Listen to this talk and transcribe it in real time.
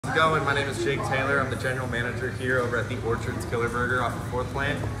How's it going? My name is Jake Taylor. I'm the general manager here over at the Orchards Killer Burger off of 4th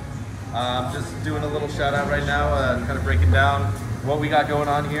Lane. Just doing a little shout out right now, kind of breaking down what we got going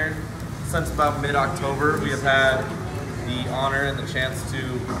on here. Since about mid-October, we have had the honor and the chance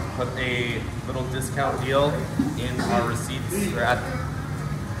to put a little discount deal in our receipts, or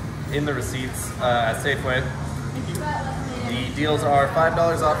in the receipts at Safeway. The deals are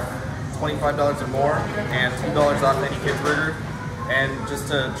 $5 off $25 or more, and $2 off any kids burger. And just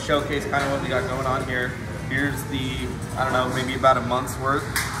to showcase kind of what we got going on here, here's the, I don't know, maybe about a month's worth.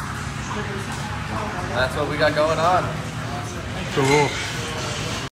 That's what we got going on. Cool.